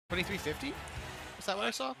2350? Is that what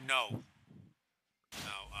I saw? No.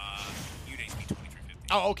 No, MuteAce beat 2350.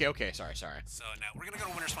 Oh, okay. Sorry. So now we're gonna go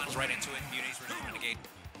to Winners Finals right into it. MuteAce versus Renegade.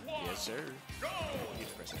 Yes, sir.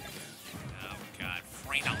 Oh, God.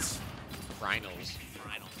 Finals. Finals.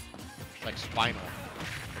 Final. Like spinal.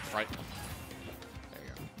 Like fright. There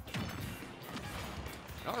you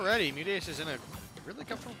go. Alrighty, MuteAce is in a really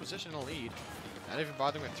comfortable position in the lead. Not even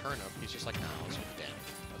bothering with Turnip. He's just like, nah, let's do the damage.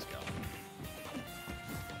 Let's go.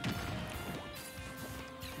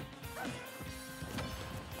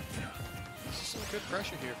 This is some good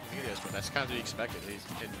pressure here from MuteAce, but that's kind of to be expected. He's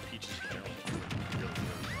in Peach's general. Really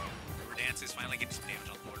well. River Dance is finally getting some damage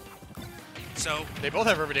on the board. So they both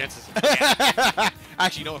have river dances. Yeah.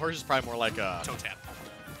 Actually, no, hers is probably more like toe tap.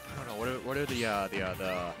 I don't know. What are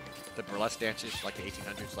the burlesque dances like the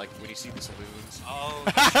 1800s? Like when you see the saloons. Oh,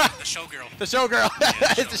 the showgirl. The showgirl.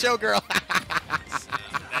 Yeah, It's the showgirl.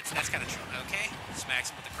 That's kind of true. Okay, smacks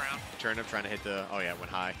him with the crown. Turnip trying to hit the. Oh yeah, went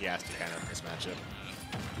high. He has to kind of mismatch it.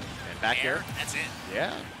 And back Air, air. That's it.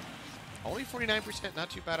 Yeah. Only 49%. Not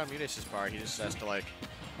too bad on MuteAce's part. He just has to like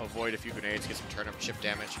avoid a few grenades, get some turnip chip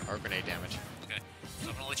damage or grenade damage. Okay. So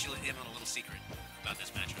I'm gonna let you in on a little secret about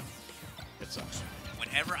this matchup. It sucks.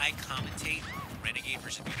 Whenever I commentate Renegade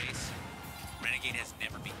versus MuteAce, Renegade has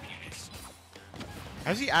never beaten MuteAce.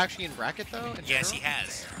 Has he actually in bracket though? In Yes, general? he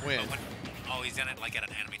has. When? Oh, he's done it like at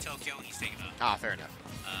an Anime Tokyo. He's taken a Ah, fair enough.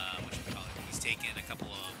 what should we call it? He's taken a couple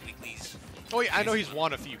of weeklies. Oh yeah, I know he's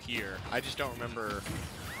won a few here. I just don't remember.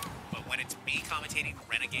 But when it's me commentating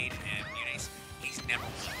Renegade and MuteAce, he's never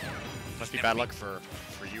won. Must be bad luck for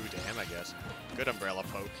you to him, I guess. Good umbrella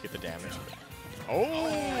poke, get the damage.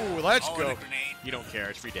 Oh, let's go. The grenade. You don't care,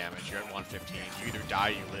 it's free damage. You're at 115. You either die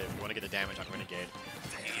or you live. You want to get the damage on Renegade.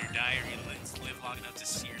 You either die or you live long enough to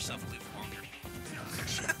see yourself live longer.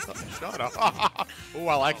 Shut up. Oh,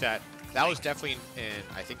 I like that. That was definitely in,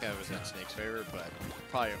 I think that was in Snake's favor, but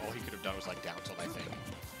probably all he could have done was like down tilt, I think.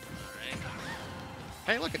 Alright.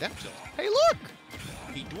 Hey, look at that tilt. Hey, look!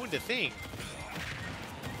 He doing the thing.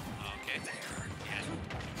 Okay. Yeah.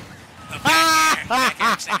 The back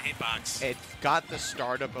air sent hitbox. It got the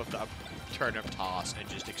startup of the turnip toss and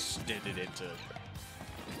just extended into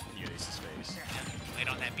MuteAce's face. Laid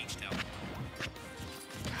on that beach tail.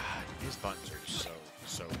 God, his buttons are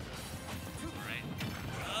so good.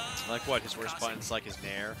 Alright. Like what? His worst button's like his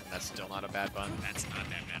Nair, and that's still not a bad button? That's not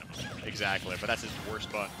that bad of a button. Exactly, but that's his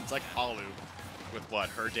worst button. It's like Alu with what?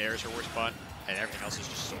 Her Dare is her worst button, and everything else is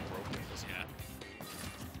just so broken. Yeah.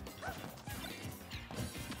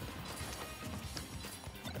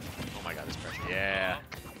 Oh my god, this pressure. Yeah.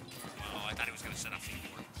 Oh, I thought he was going to set up C4.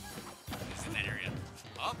 He's in that area.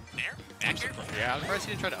 Oh, there? Back here? Yeah, I'm surprised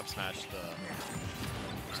he didn't try to up smash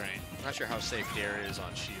the... Right. I'm not sure how safe Dare is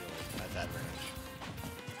on shield at that range.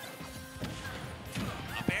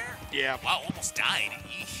 Up air? Yeah. Wow, almost died.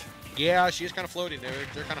 Eesh. Yeah, she is kind of floating.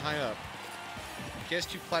 They're kind of high up.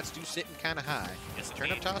 PS2 plats do sitting kind of high. Yes, Turn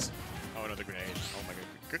up indeed. toss? Oh, another grenade. Oh my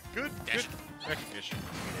god. Good Dash. recognition.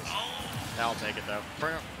 Oh. I'll take it though.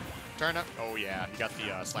 Turn up. Oh yeah, you got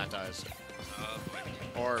the slant eyes.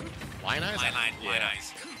 Or line eyes? Line Yeah.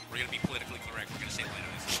 eyes. We're going to be politically correct. We're going to say line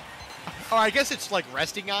eyes. Oh, I guess it's like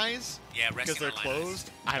resting eyes? Yeah, resting Because they're or line closed?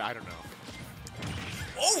 I don't know.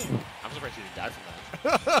 Oh! I'm surprised he didn't die from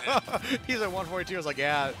that. He's at 142. I was like,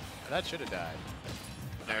 yeah, that should have died.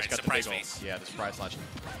 Now he's Alright, got surprise the big face. Yeah, the surprise slash.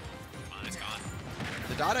 Come on, it's gone.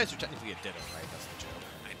 The dot eyes are technically a ditto, right? That's the joke.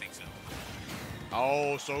 I think so.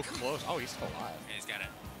 Oh, so close. Oh, he's still alive. Yeah, he's got it.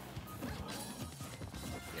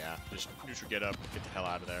 Yeah, just neutral get up, get the hell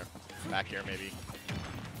out of there. Back here, maybe.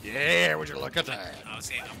 Yeah, would you look at that? I was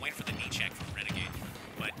saying, I'm waiting for the knee check from Renegade,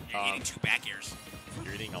 but you're eating 2 back airs.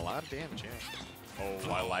 You're eating a lot of damage, yeah.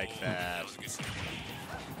 Oh, I like that. That was a good scene.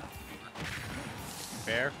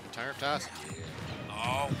 Fair. Turnip toss.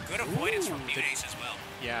 Oh, good avoidance from MuteAce as well.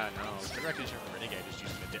 Yeah, no. Good recognition from Renegade is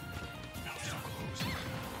using the dip. So close.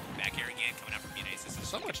 Back air again, coming out from MuteAce. This is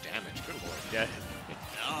So much damage. Good lord. Yeah.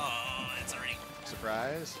 Oh, that's already.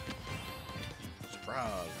 Surprise.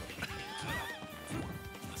 Surprise.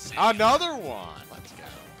 Let's see. Another one. Let's go.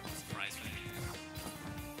 Surprise for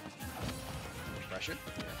Pressure?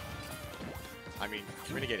 Yeah. I mean,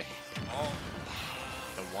 Renegade. Oh,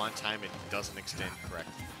 The one time it doesn't extend correct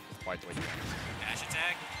quite the way you want it. dash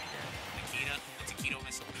attack. Nikita, the Taquito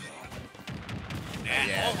missile.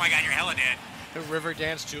 Yeah. Oh my god, you're hella dead. The river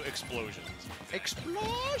dance to explosions.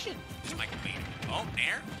 Explosion! Just Michael Bay. Oh,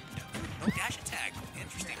 Nair? No dash attack.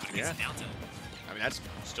 Interesting, but it gets Yeah. down to. I mean, that's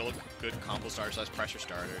still a good combo starter slash pressure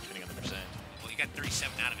starter, depending on the percent. Well, you got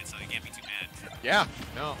 37 out of it, so you can't be too mad. Yeah,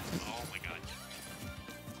 no. Oh my god.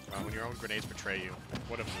 When your own grenades betray you.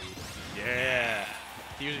 What a mood. Yeah.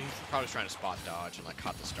 He probably was trying to spot dodge and like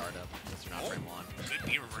caught the startup. Since they're not frame one. Could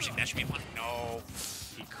be reversing. That should be one. No.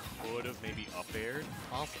 He could have maybe up aired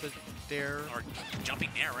off the dare. Or jumping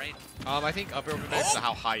there, right? I think up air over there because of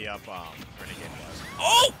how high up Renegade was.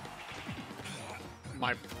 Oh!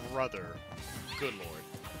 My brother. Good lord.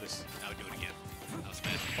 This. I would do it again. That was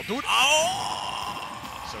bad. I'll do it.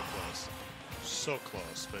 Oh! So close. So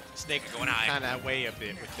close. But Snake going high. kind of way up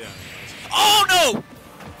there with them. Oh no!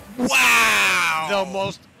 Wow! The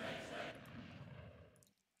most.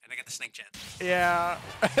 And I get the snake jet. Yeah.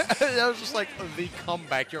 That was just like the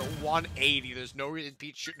comeback. You're at 180. There's no reason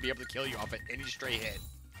Pete shouldn't be able to kill you off at any straight hit.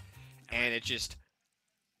 And it just.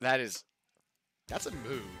 That's a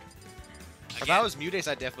mood. If I was MuteAce,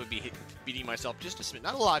 I'd definitely be beating myself just a smidge.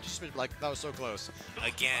 Not a lot, just a smidge. Like, that was so close.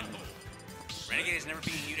 Again, Renegade has never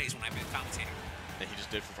beaten MuteAce when I've been commentating. And he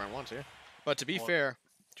just did for round one, too. But to be fair,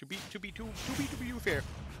 to be fair,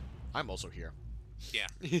 I'm also here. Yeah,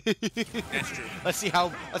 that's true. Let's see how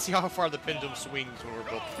far the pendulum swings when we're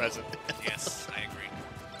both present. Yes, I agree.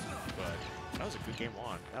 But that was a good game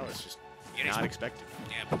one. That was just MuteAce not expected.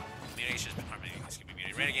 Yeah, MuteAce just been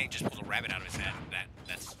Renegade just pulled a rabbit out of his head.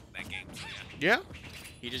 That's that game. So yeah.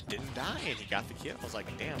 He just didn't die and he got the kill. I was like,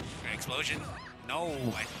 damn. Explosion. No.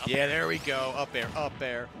 Yeah, there we go. Up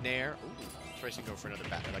air, nair. Ooh. Trace can go for another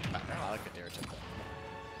bat. I like the dare tip.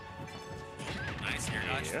 Nice air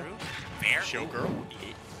dodge through. Fair. Showgirl.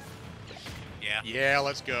 Yeah. Yeah,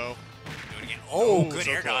 let's go. Do it again. Oh, good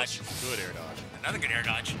so air close. dodge. Good air dodge. Another good air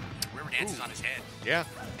dodge. River Dance is on his head. Yeah.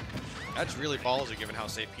 That's really ballsy given how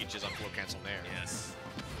safe Peach is on flow cancel nair. Yes.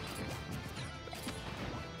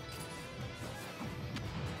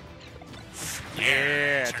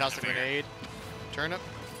 Yeah, toss the grenade. Turn up.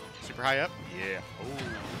 Super high up. Yeah. Oh.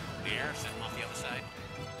 Air, send him off the other side.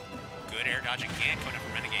 Good air dodge again, coming up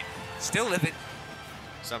from Renegade. Still living.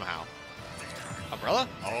 Somehow. Umbrella?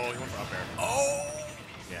 Oh, he went for up air. Oh!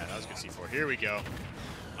 Yeah, that was good C4. Here we go.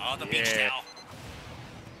 Oh, the beach towel.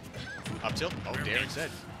 Up tilt? Oh, Darren said.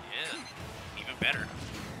 Yeah. Even better.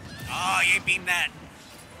 Oh, you ain't beating that.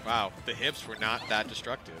 Wow, the hips were not that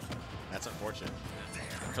destructive. That's unfortunate.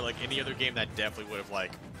 For like any other game, that definitely would have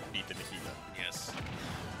like beat the Nikita. Yes.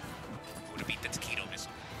 Would have beat the taquito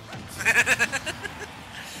missile.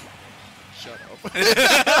 Shut up.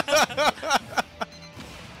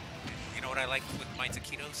 You know what I like with my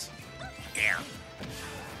taquitos? Air.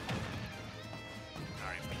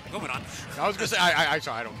 Alright, moving on. I was gonna say,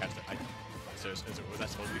 sorry, I don't catch that. Was that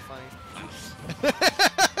supposed to be funny?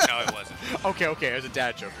 No, it wasn't. Okay, it was a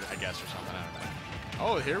dad joke, I guess, or something. I don't know.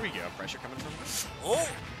 Oh, here we go. Pressure coming from. Oh.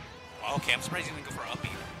 Okay, I'm surprised he didn't go for up B.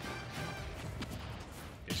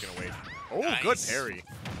 He's gonna wait. Oh, nice. Good parry.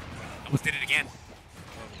 Almost did it again.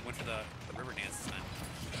 Went for the river dance this time.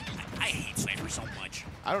 I hate Sniper so much.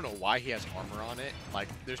 I don't know why he has armor on it. Like,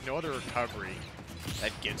 there's no other recovery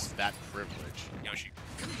that gets that privilege. Yoshi.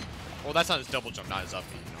 Well, that's not his double jump, not his up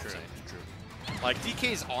B. You know what I'm saying? True. Like,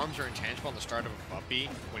 DK's arms are intangible on the start of a up B.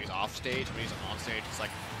 When he's off stage, when he's on stage, it's like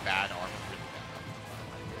bad armor. Really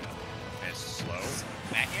bad. And it's slow.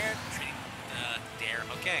 Back air, treating dare.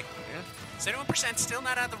 Okay. Yeah. 71%, still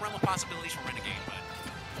not out of the realm of possibilities for Renegade, but.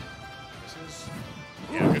 This is.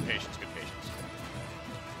 Yeah, good patience, good patience.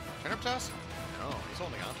 Turn up toss? No, he's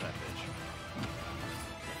holding on to that bitch.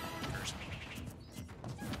 Curse.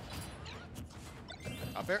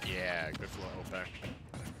 Up there? Yeah, good flow up there.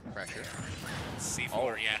 Pressure. C4,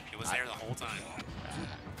 Oh. yeah, it was there the whole time.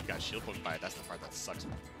 You got shield poked by it. That's the part that sucks.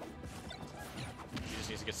 He just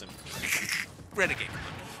needs to get some. Renegade.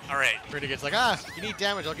 Alright. Renegade's like, you need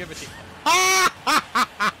damage, I'll give it to you.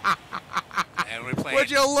 And we play. Would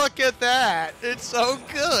you look at that? It's so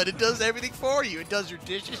good. It does everything for you. It does your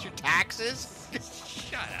dishes, your taxes.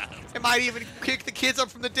 Shut up. It might even kick the kids up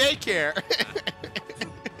from the daycare.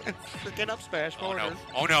 Freaking up smash Oh corner. no.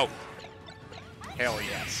 Oh no. Hell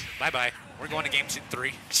yes. Bye-bye. We're going to game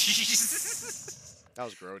 3. That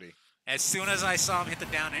was grody. As soon as I saw him hit the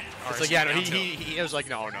down end, It's like, yeah, no, he was like,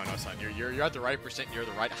 no, son. You're at the right percent. You're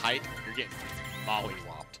the right height. You're getting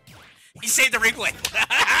mollywopped. He saved the replay.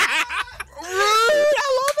 I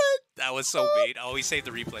love it. That was so mean. Oh, he saved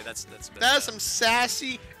the replay. That's That's some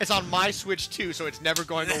sassy. It's on my Switch too, so it's never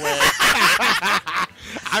going away.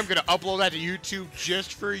 I'm gonna upload that to YouTube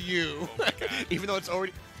just for you. Oh my God. Even though it's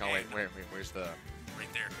already. Oh wait, where's the?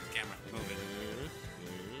 Right there. Camera. Move it.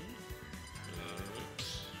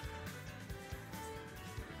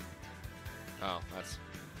 Oh, that's.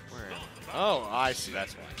 Where? Oh, I see.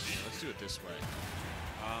 That's why. Let's do it this way.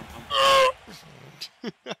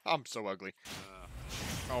 I'm so ugly.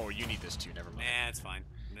 Oh, you need this too. Never mind. Nah, it's fine.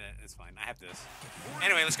 It's fine. I have this.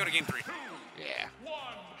 Anyway, let's go to game 3. Yeah.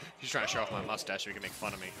 He's trying to show off my mustache so he can make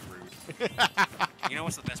fun of me. Rude. You know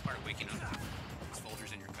what's the best part of waking up? It's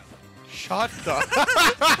Folgers in your cup. Shut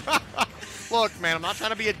the... Look, man, I'm not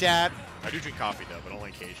trying to be a dad. I do drink coffee, though, but only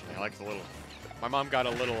occasionally. I like the little... My mom got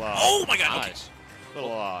a little, oh, my God! Nice. Okay.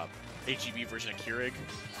 Little, HEB version of Keurig.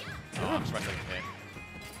 Oh, I'm surprised I can hit.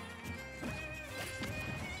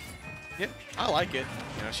 Yeah, I like it.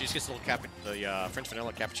 You know, she just gets the little the French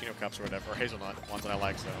vanilla cappuccino cups or whatever, or hazelnut ones that I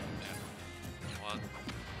like. So. Yeah. Well,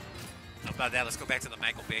 how about that? Let's go back to the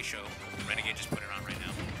Michael Bay show. Renegade just put it on right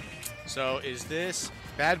now. So is this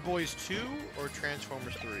Bad Boys 2 or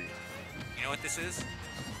Transformers 3? You know what this is?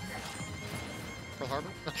 Pearl Harbor.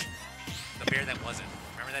 The bear that wasn't.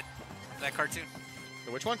 Remember that cartoon?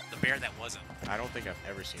 The which one? The bear that wasn't. I don't think I've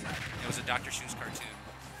ever seen that. It was a Dr. Seuss cartoon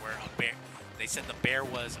where a bear. They said the bear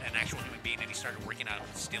was an actual human being, and he started working out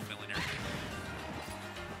of steel mill and everything.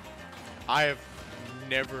 I have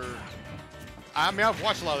never. I mean, I've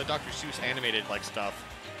watched a lot of the Dr. Seuss animated like stuff,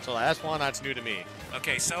 so that's one that's new to me.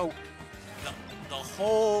 Okay, so the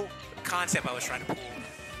whole concept I was trying to pull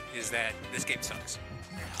is that this game sucks.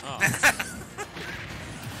 Oh.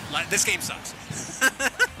 This game sucks.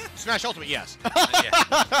 Smash Ultimate, yes.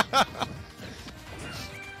 Yeah.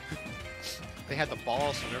 They had the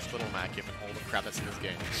balls to nerf Little Mac given all the crap that's in this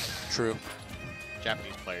game. True.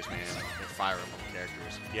 Japanese players, man, they're fire up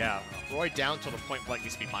characters. Yeah, Roy down till the point blank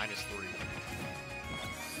needs to be -3.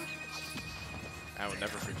 I will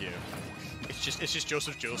never forgive. It's just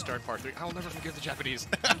Joseph Joestar in Part 3. I will never forgive the Japanese.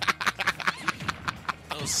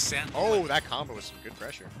 Oh, that combo was some good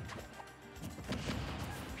pressure.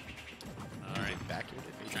 All right, back into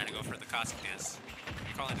it. Trying to go for the Cossack dance.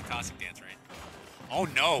 You're calling it the Cossack dance, right? Oh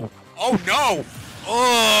no! Oh no!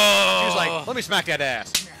 Oh! She was like, "Let me smack that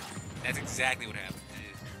ass." That's exactly what happened.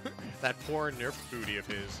 That poor nerf booty of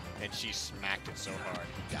his, and she smacked it so hard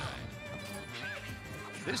he died.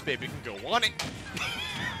 This baby can go on it.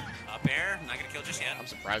 Up air, not gonna kill just yet. I'm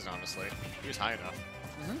surprised, honestly. He was high enough.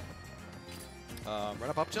 Run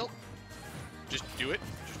up tilt. Just do it.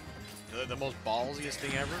 Just the most ballsiest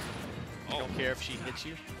thing ever. I don't care if she hits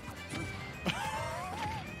you.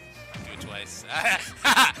 Do it twice.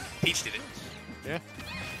 Peach did it. Yeah.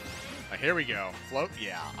 Here we go. Float?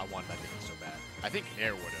 Yeah, I wanted that thing so bad. I think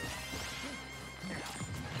air would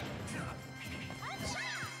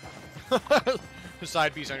have. The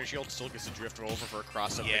side piece on your shield still gets to drift over for a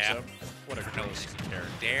cross-up mix-up. What a gross character.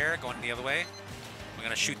 Dare going the other way. We're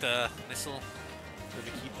gonna shoot the missile. For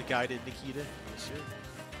the guided Nikita. Yes, sir.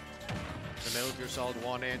 The Metal Gear Solid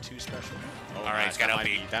 1 and 2 special. Oh, all right, it's got to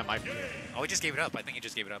be. That might be it. Oh, he just gave it up. I think he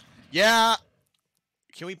just gave it up. Yeah.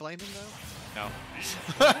 Can we blame him though? No.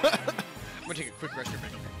 I'm gonna take a quick rest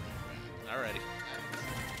break. Alrighty.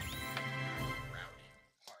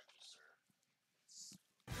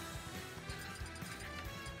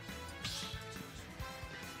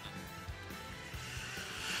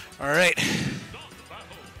 All right.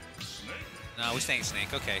 No, we're staying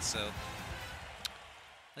Snake. Okay, so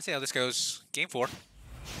let's see how this goes. Game 4. 3,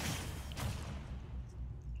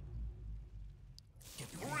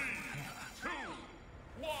 2,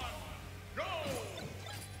 1, go!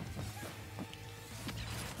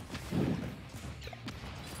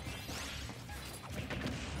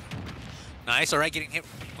 Nice. All right, getting hit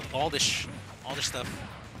with all this stuff,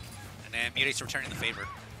 and then MuteAce returning the favor.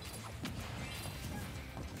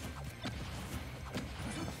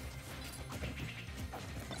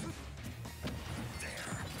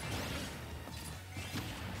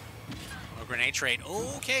 Grenade trade.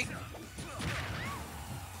 Okay.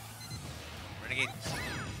 Renegade.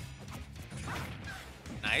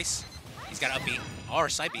 Nice. He's got up B. Or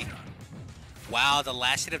side B. Wow, the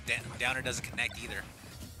last hit of Downer doesn't connect either.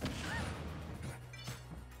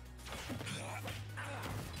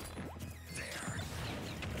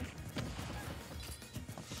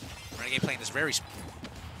 Renegade playing this very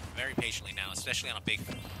patiently now, especially on a big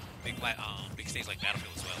stage like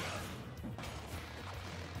Battlefield as well.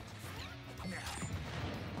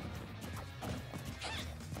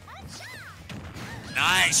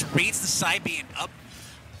 Nice, reads the side B and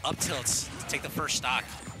up tilts to take the first stock.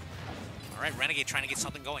 All right, Renegade trying to get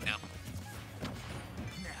something going now.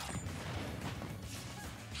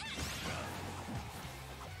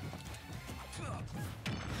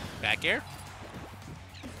 Back air.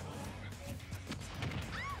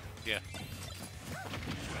 Yeah.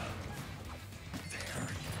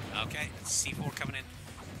 Okay, C4 coming in,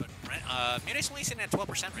 but MuteAce only sitting at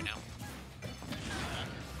 12% right now.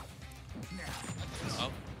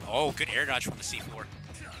 Oh, good air dodge from the C4.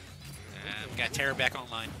 We got Terror back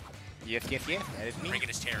online. Yes, that is me. Bringing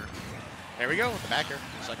his Terror. There we go with the backer,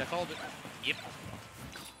 just like I called it. Yep.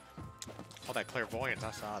 All that clairvoyance, I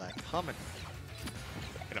saw that coming.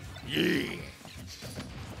 Hit him. Yeah.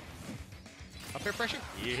 Up air pressure?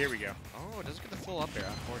 Yeah, here we go. Oh, it doesn't get the full up air,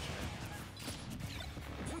 unfortunate.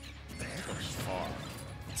 That goes far.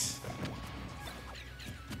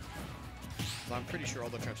 Well, I'm pretty sure all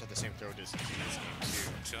the traps have the same throw distance in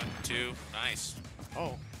this game, too. 2-2. Nice.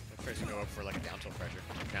 Oh, that pressure go up for like a down tilt pressure.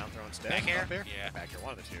 Down throw instead. Back air? Up air? Yeah. Back air,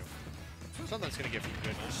 one of the two. Something's gonna give you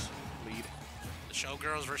goodness lead. The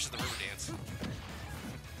Showgirls versus the River Dance.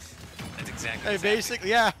 That's exactly Hey, what's basically,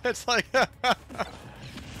 yeah, it's like.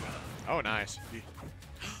 Oh, nice.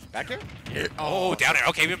 Back there? Yeah. Oh, down air.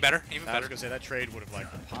 Okay, even better. Even I was better. gonna say that trade would have like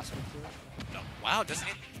possibly. No. Wow, doesn't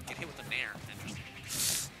it get hit with the nair?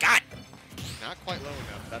 Interesting. God! Not quite low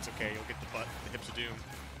enough. That's okay. You'll get the butt, the hips of doom.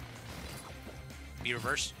 B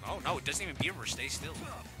reverse. Oh, no, it doesn't even B reverse. Stay still.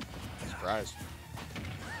 Surprise.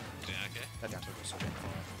 Yeah, okay. That down tilt was so big.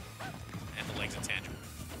 And the legs intangible.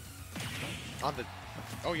 On the.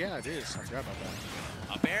 Oh yeah, it is. I forgot about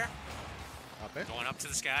that. Up air. Up there. Going up to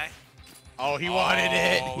the sky. Oh, he wanted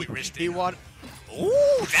it. Oh, he risked it. He wanted.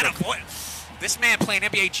 Ooh, that avoid. This man playing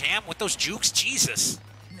NBA Jam with those jukes. Jesus.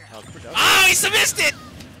 Oh, Oh, he submissed it.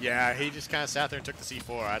 yeah, he just kind of sat there and took the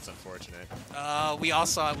C4. That's unfortunate. We all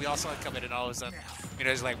saw it come in, and all of a sudden, you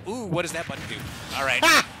know, it's like, ooh, what does that button do? All right.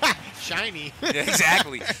 Shiny. Yeah,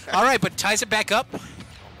 exactly. All right, but ties it back up. Oh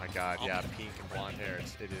my God, yeah, pink and blonde hair.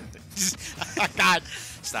 It is. God,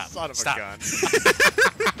 stop. Son of Stop. a gun.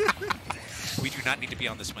 We do not need to be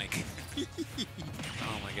on this mic.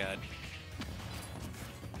 Oh my God.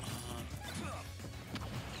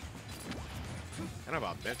 I don't know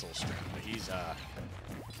about mental strength, but he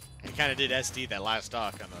kind of did SD that last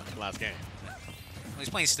stock on the last game. Well, he's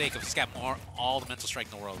playing Snake. He's got all the mental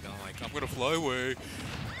strength in the world. Going like, I'm gonna fly away.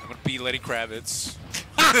 I'm gonna be Lenny Kravitz.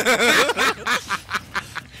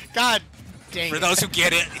 God dang For it. those who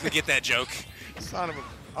get it, who get that joke. Son of a.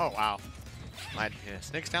 Oh, wow.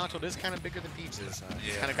 Snake's down tilt is kind of bigger than Peach's. He's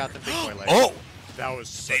Yeah. kind of got the big boy legs. Oh! That was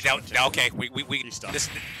such Now, a good okay, we He's stuck.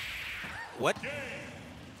 what?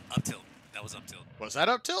 Up tilt. That was up tilt. Was that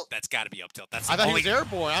up tilt? That's got to be up tilt. That's I the thought only. he was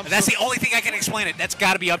airborne. That's the only thing I can explain it. That's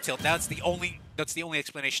got to be up tilt. That's the only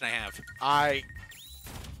explanation I have.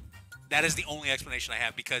 That is the only explanation I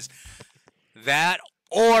have because that,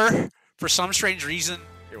 or for some strange reason,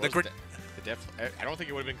 It the was I don't think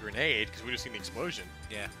it would have been grenade because we would have seen the explosion.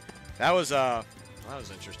 yeah, That was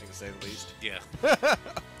interesting to say the least. yeah.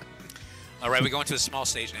 All right, we go into a small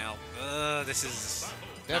stage now. This is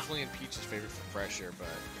Definitely in Peach's favor for pressure, but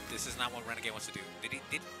this is not what Renegade wants to do.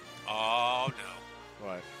 Did? Oh no.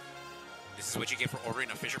 what? This is what you get for ordering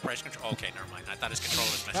a Fisher Price control. Okay, never mind. I thought his controller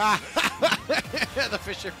was messing The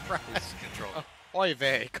Fisher Price. with control. Oy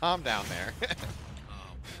vey, calm down there.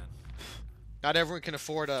 Oh man. Not everyone can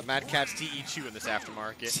afford a Mad Catz TE2 in this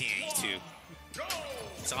aftermarket. TE2.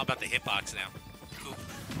 It's all about the hitbox now.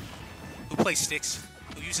 Who plays sticks?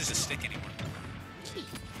 Who uses a stick anymore?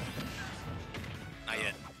 Not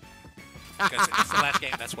yet. Because it's the last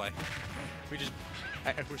game, that's why.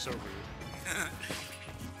 We're so rude.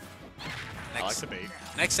 I like the bait.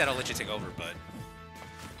 Next set I'll let you take over, but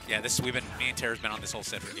yeah, me and Tara's been on this whole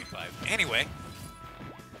set for game 5. Anyway.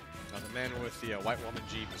 Now the man with the white woman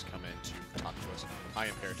Jeep has come in to talk to us. I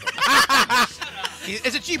am Paratrooper.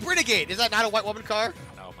 It's a Jeep Renegade. Is that not a white woman car?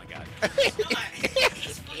 Oh my God.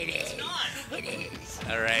 It is.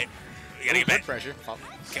 All right. We gotta get back. Pressure.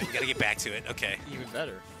 We gotta get back to it. Okay. Even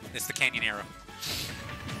better. It's the Canyon Arrow.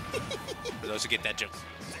 For those who get that joke.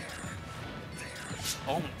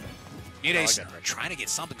 Oh, MuteAce trying to get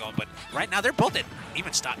something going, but right now they're both at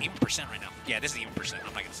even percent right now. Yeah, this is even percent.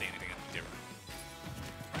 I'm not gonna say anything different.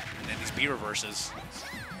 And then these B reverses.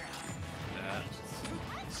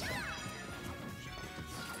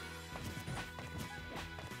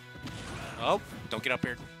 Oh, don't get up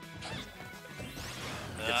here.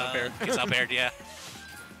 Gets up air. Gets up aired, yeah.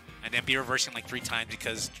 And then be reversing like 3 times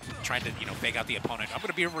because trying to, fake out the opponent. I'm going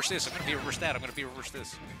to be reverse this. I'm going to be reverse that. I'm going to be reverse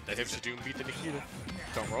this. That hips of doom beat the Nikita.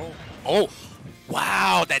 Don't roll. Oh,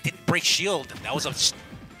 wow. That didn't break shield. That was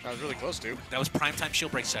That was really close, dude. That was primetime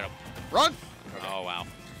shield break setup. Run! Okay. Oh, wow.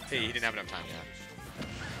 Hey, he didn't have enough time yet.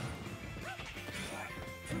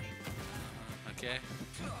 Okay.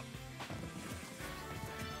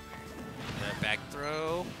 Back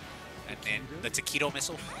throw. And then the taquito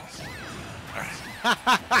missile. All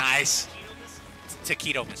right. Nice.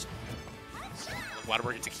 Taquito missile.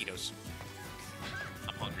 Whataburger taquitos.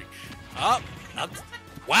 I'm hungry. Up.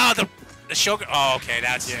 Wow, the Shogun. Oh, okay.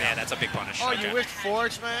 That's that's a big punish. Oh, okay. you wished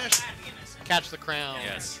forward smash? Catch the crown.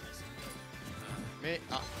 Yes. You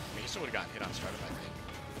still would have gotten hit on startup, I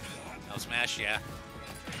think. No smash, yeah.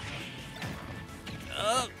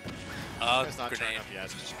 It's not turning grenade. up yet,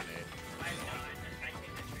 it's just a grenade.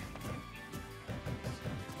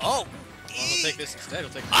 Oh! He'll take this instead. He'll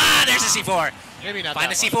take Ah, there's the C4. Maybe not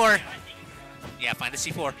Find the that much. C4. Yeah, find the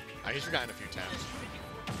C4. He's forgotten a few times.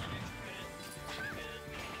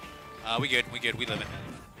 We good. We live it.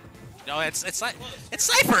 No, it's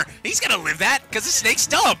Cypher. He's gonna live that because the snake's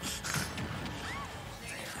dumb.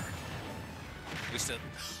 We still.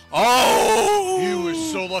 Oh! He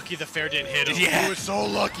was so lucky the fair didn't hit him. Yeah. He was so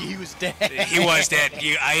lucky he was dead. He was dead.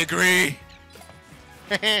 I agree.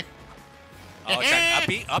 Oh, trying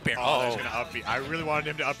to up here. Oh, he's gonna up B. I really wanted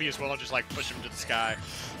him to up B as well and just like push him to the sky.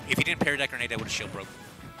 If he didn't parry that grenade, I would have shield broke.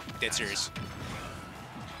 Dead serious.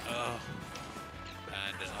 Oh.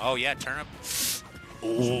 And, oh yeah, turn up.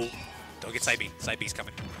 Oh. Don't get side B. Side B's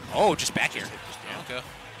coming. Oh, just back here. Okay.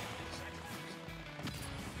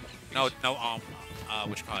 No.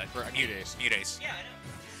 What you call it? For MuteAce. MuteAce. Yeah, I know.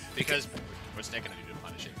 Because what's Snake gonna do to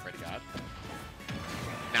punish it? Pray to God.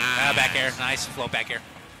 Back air. Nice. Flow back air.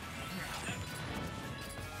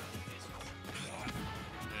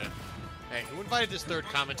 Hey, who invited this third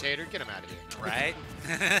commentator? Get him out of here. Right?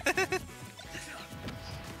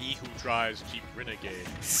 He who tries keep Renegade.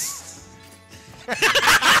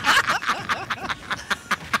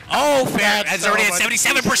 Oh, fair. That's That's so already at much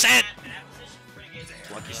 77%.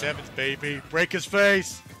 Lucky Sevens, baby. Break his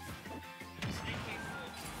face.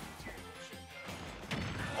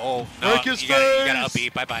 Oh, no. Break his You gotta up face. B.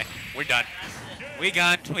 Bye-bye. We're done. We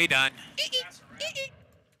done.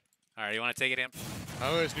 All right, you want to take it in? I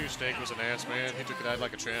always knew Snake was an ass, man. He took it out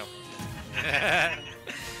like a champ.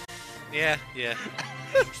 Yeah.